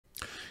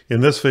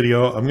In this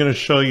video, I'm going to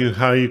show you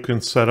how you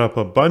can set up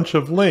a bunch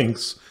of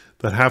links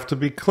that have to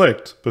be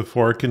clicked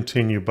before a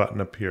continue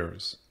button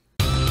appears.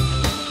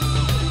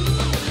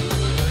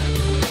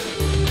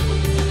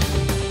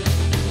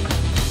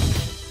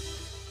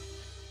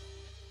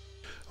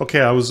 Okay,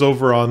 I was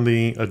over on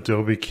the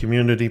Adobe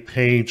community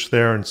page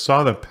there and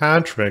saw that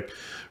Patrick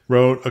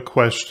wrote a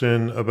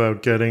question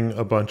about getting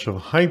a bunch of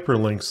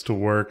hyperlinks to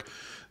work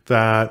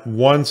that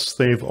once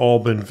they've all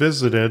been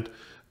visited,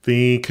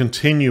 the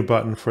continue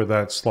button for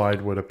that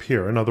slide would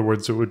appear. In other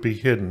words, it would be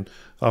hidden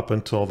up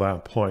until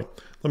that point.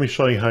 Let me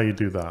show you how you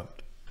do that.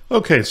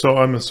 Okay, so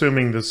I'm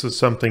assuming this is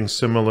something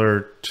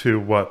similar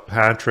to what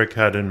Patrick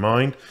had in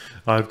mind.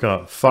 I've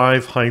got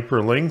 5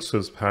 hyperlinks,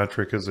 as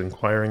Patrick is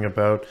inquiring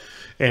about,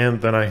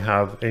 and then I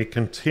have a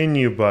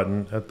continue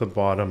button at the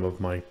bottom of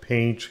my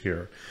page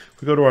here.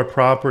 If we go to our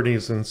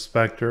properties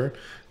inspector,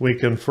 we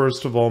can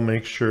first of all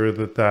make sure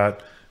that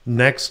that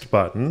next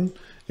button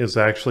is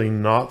actually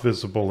not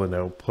visible in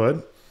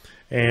output,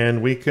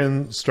 and we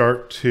can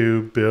start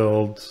to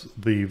build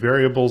the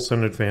variables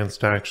and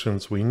advanced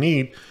actions we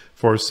need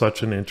for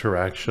such an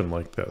interaction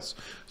like this.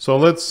 So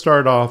let's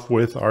start off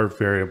with our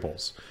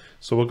variables.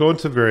 So we'll go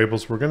into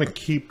variables. We're going to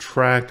keep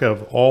track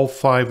of all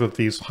 5 of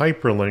these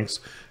hyperlinks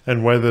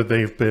and whether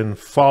they've been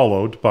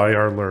followed by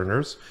our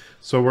learners.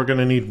 So we're going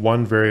to need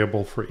one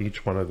variable for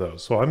each one of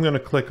those. So I'm going to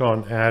click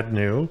on Add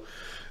New,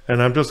 and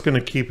I'm just going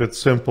to keep it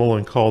simple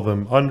and call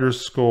them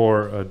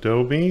underscore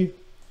Adobe,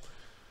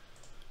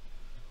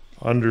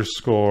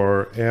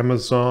 underscore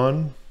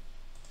Amazon,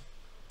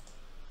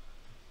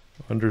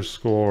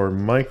 underscore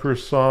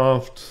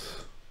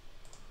Microsoft,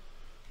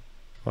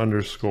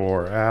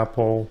 underscore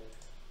Apple,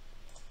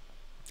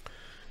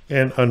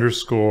 and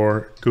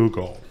underscore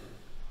Google.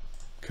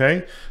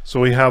 Okay, so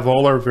we have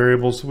all our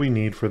variables we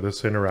need for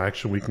this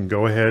interaction. We can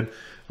go ahead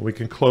and we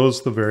can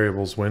close the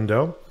variables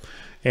window,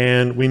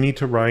 and we need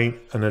to write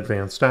an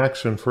advanced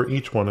action for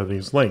each one of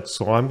these links.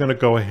 So I'm going to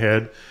go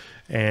ahead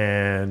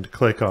and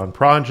click on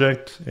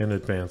Project and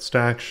Advanced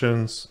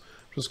Actions.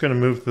 I'm just going to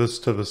move this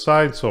to the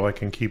side so I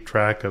can keep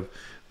track of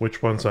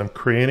which ones I'm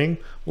creating.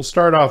 We'll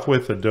start off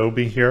with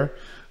Adobe here.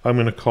 I'm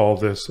going to call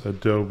this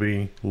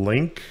Adobe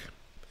Link.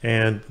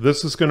 And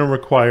this is going to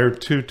require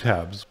 2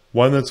 tabs.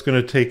 One that's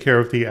going to take care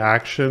of the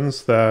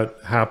actions that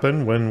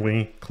happen when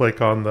we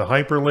click on the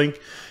hyperlink,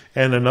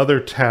 and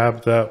another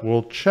tab that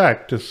will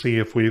check to see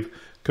if we've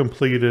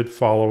completed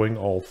following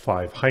all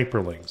 5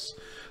 hyperlinks.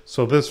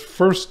 So this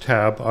first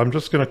tab, I'm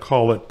just going to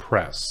call it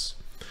Press.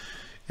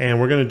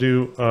 And we're going to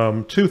do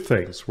 2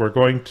 things. We're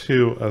going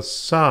to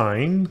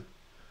assign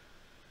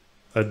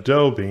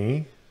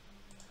Adobe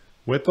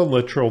with a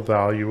literal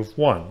value of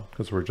 1,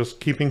 because we're just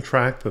keeping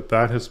track that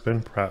that has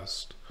been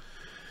pressed.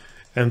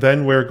 And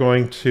then we're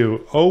going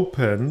to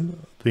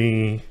open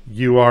the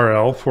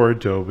URL for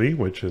Adobe,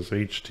 which is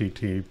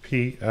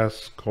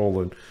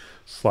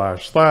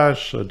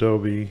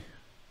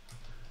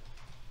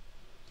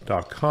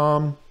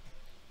https://adobe.com.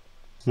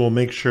 We'll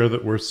make sure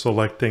that we're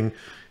selecting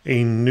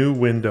a new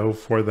window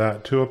for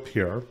that to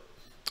appear.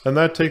 And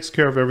that takes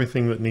care of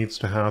everything that needs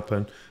to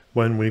happen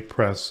when we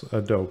press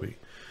Adobe.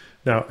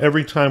 Now,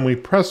 every time we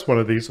press one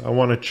of these, I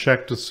want to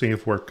check to see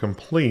if we're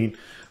complete.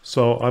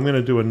 So I'm going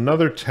to do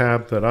another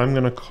tab that I'm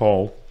going to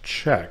call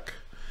Check.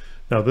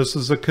 Now, this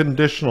is a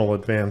conditional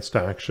advanced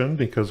action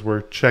because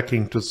we're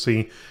checking to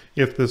see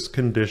if this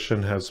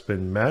condition has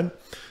been met.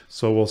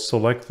 So we'll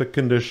select the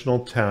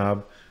conditional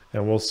tab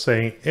and we'll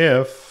say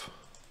if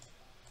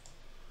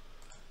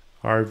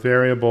our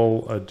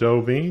variable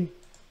Adobe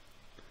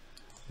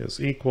is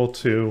equal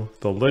to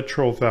the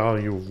literal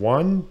value of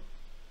 1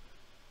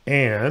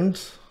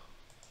 and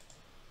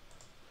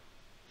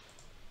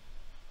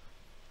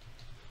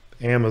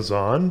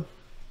Amazon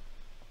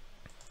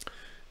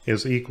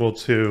is equal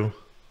to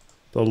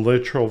the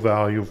literal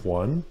value of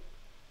 1.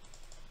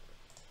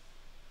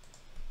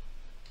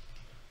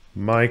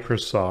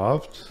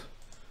 Microsoft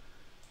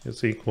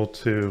is equal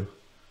to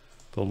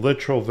the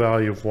literal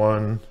value of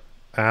 1.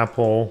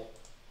 Apple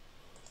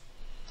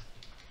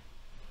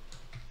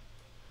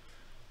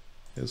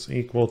is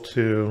equal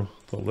to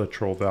the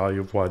literal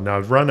value of 1. Now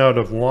I've run out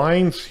of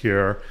lines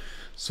here,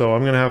 so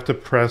I'm going to have to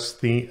press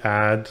the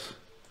Add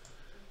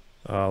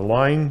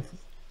line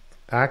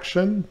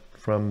action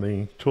from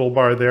the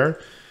toolbar there,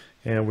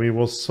 and we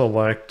will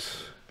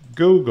select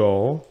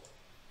Google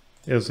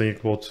is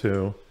equal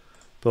to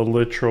the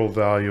literal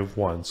value of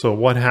 1. So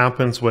what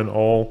happens when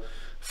all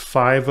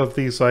 5 of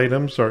these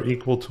items are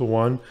equal to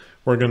 1?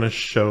 We're going to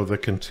show the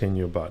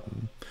continue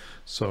button.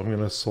 So I'm going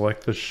to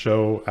select the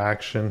show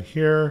action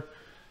here,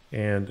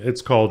 and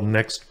it's called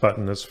next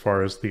button as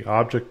far as the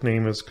object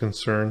name is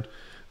concerned,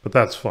 but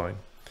that's fine.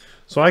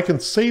 So I can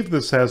save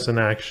this as an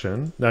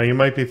action. Now you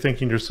might be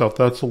thinking to yourself,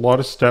 that's a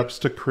lot of steps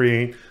to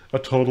create a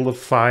total of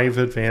 5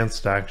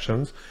 advanced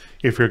actions.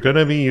 If you're going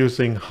to be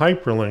using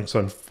hyperlinks,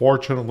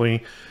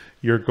 unfortunately,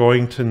 you're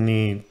going to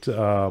need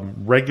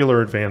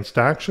regular advanced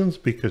actions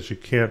because you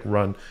can't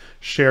run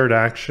shared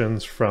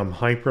actions from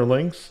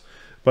hyperlinks.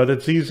 but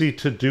it's easy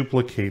to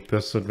duplicate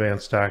this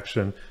advanced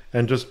action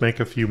and just make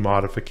a few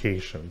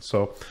modifications.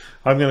 So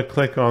I'm going to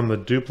click on the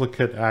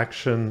duplicate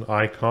action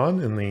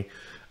icon in the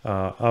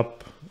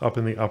up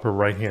in the upper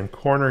right hand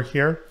corner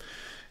here,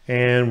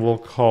 and we'll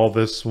call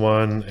this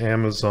one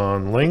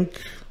Amazon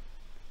link.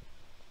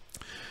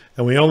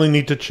 And we only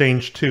need to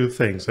change two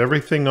things.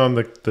 Everything on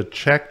the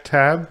check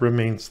tab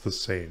remains the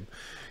same.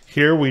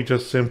 Here we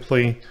just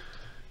simply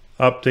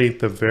update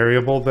the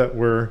variable that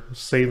we're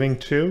saving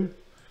to,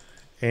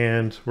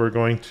 and we're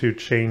going to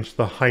change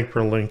the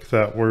hyperlink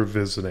that we're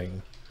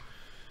visiting.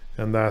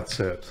 And that's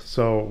it.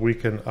 So we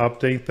can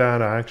update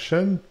that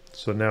action.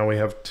 So now we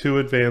have two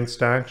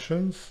advanced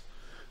actions.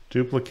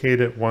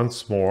 Duplicate it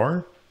once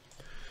more.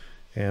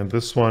 And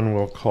this one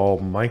we'll call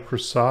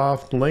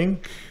Microsoft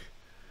link.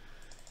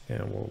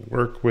 And we'll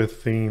work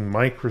with the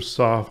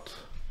Microsoft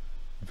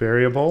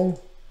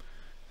variable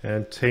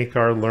and take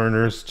our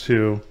learners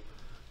to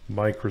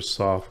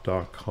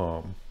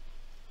Microsoft.com.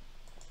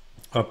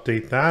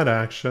 Update that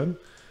action,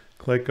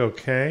 click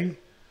OK,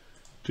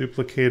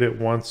 duplicate it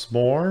once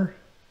more,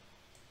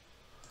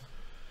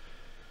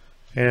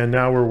 and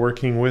now we're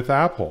working with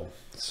Apple.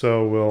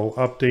 So we'll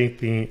update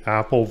the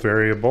Apple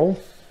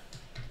variable,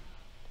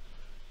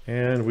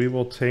 and we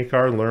will take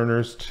our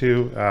learners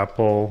to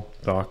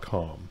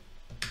Apple.com.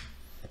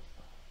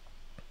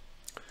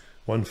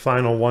 One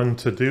final one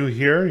to do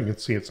here. You can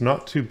see it's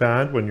not too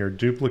bad when you're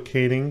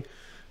duplicating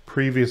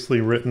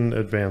previously written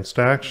advanced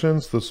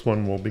actions. This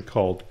one will be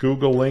called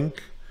Google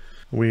link.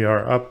 We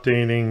are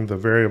updating the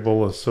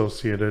variable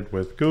associated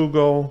with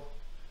Google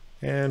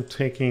and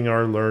taking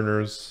our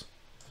learners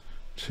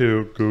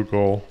to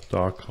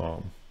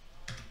google.com.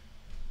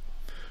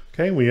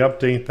 Okay, we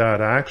update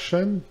that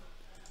action,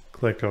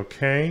 click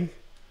OK,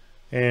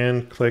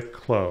 and click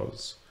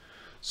Close.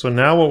 So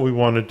now what we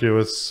want to do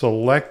is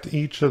select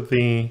each of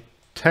the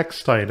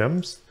text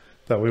items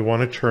that we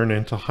want to turn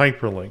into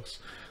hyperlinks.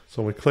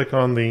 So we click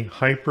on the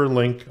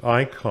hyperlink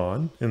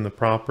icon in the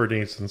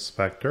Properties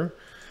Inspector,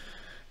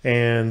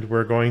 and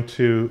we're going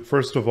to,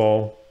 first of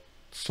all,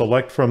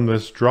 select from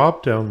this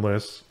drop-down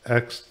list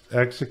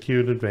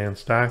Execute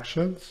Advanced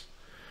Actions,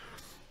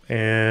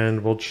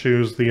 and we'll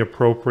choose the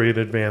appropriate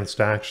advanced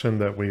action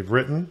that we've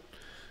written,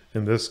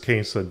 in this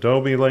case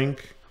Adobe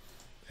link,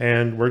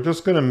 and we're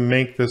just going to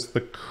make this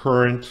the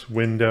current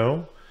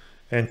window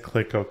and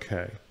click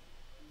OK.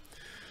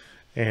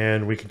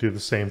 And we can do the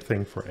same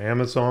thing for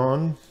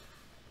Amazon.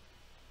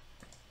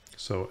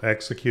 So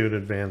execute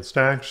advanced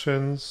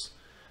actions,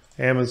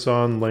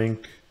 Amazon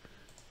link,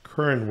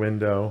 current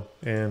window,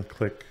 and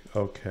click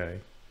OK.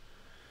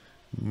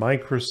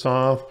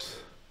 Microsoft,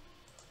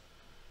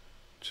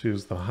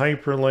 choose the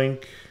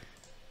hyperlink.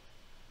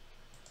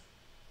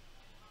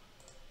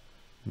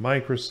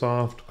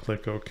 Microsoft,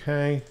 click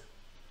OK.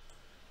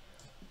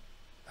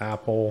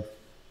 Apple.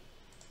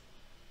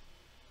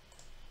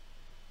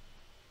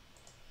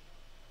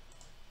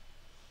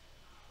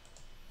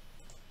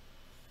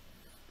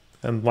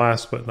 And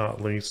last but not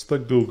least, the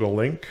Google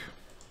link.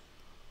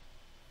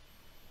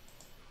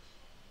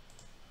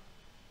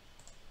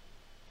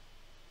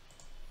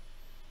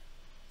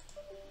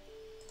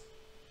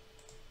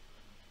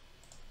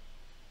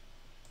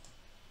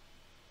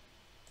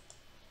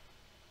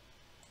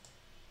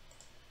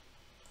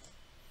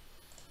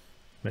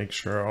 Make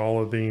sure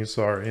all of these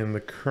are in the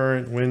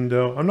current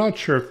window. I'm not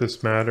sure if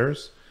this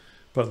matters,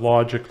 but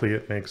logically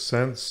it makes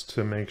sense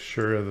to make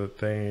sure that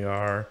they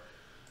are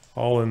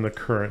all in the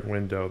current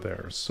window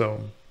there.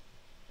 So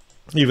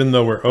even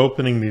though we're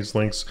opening these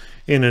links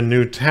in a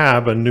new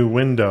tab, a new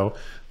window,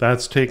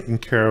 that's taken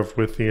care of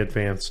with the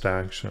advanced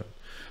action.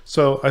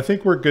 So I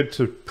think we're good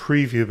to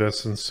preview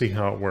this and see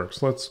how it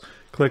works. Let's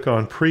click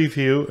on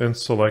Preview and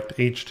select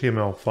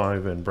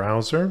HTML5 in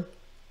browser.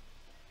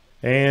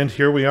 And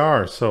here we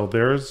are. So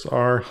there's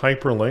our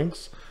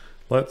hyperlinks.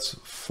 Let's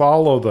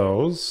follow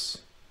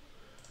those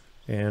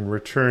and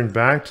return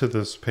back to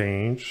this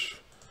page.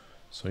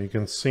 So you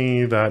can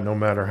see that no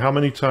matter how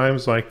many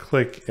times I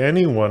click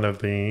any one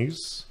of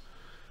these,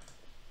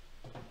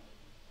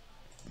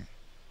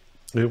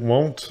 it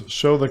won't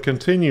show the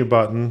continue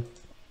button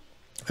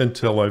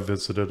until I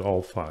visited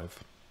all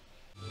 5.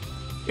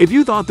 If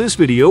you thought this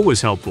video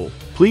was helpful,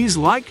 please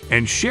like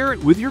and share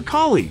it with your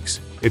colleagues.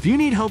 If you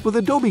need help with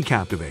Adobe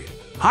Captivate,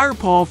 hire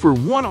Paul for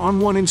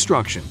one-on-one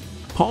instruction.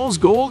 Paul's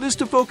goal is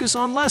to focus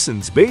on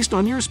lessons based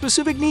on your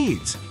specific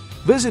needs.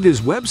 Visit his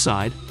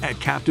website at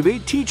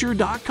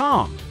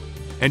captivateteacher.com.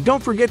 And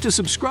don't forget to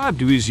subscribe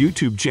to his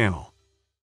YouTube channel.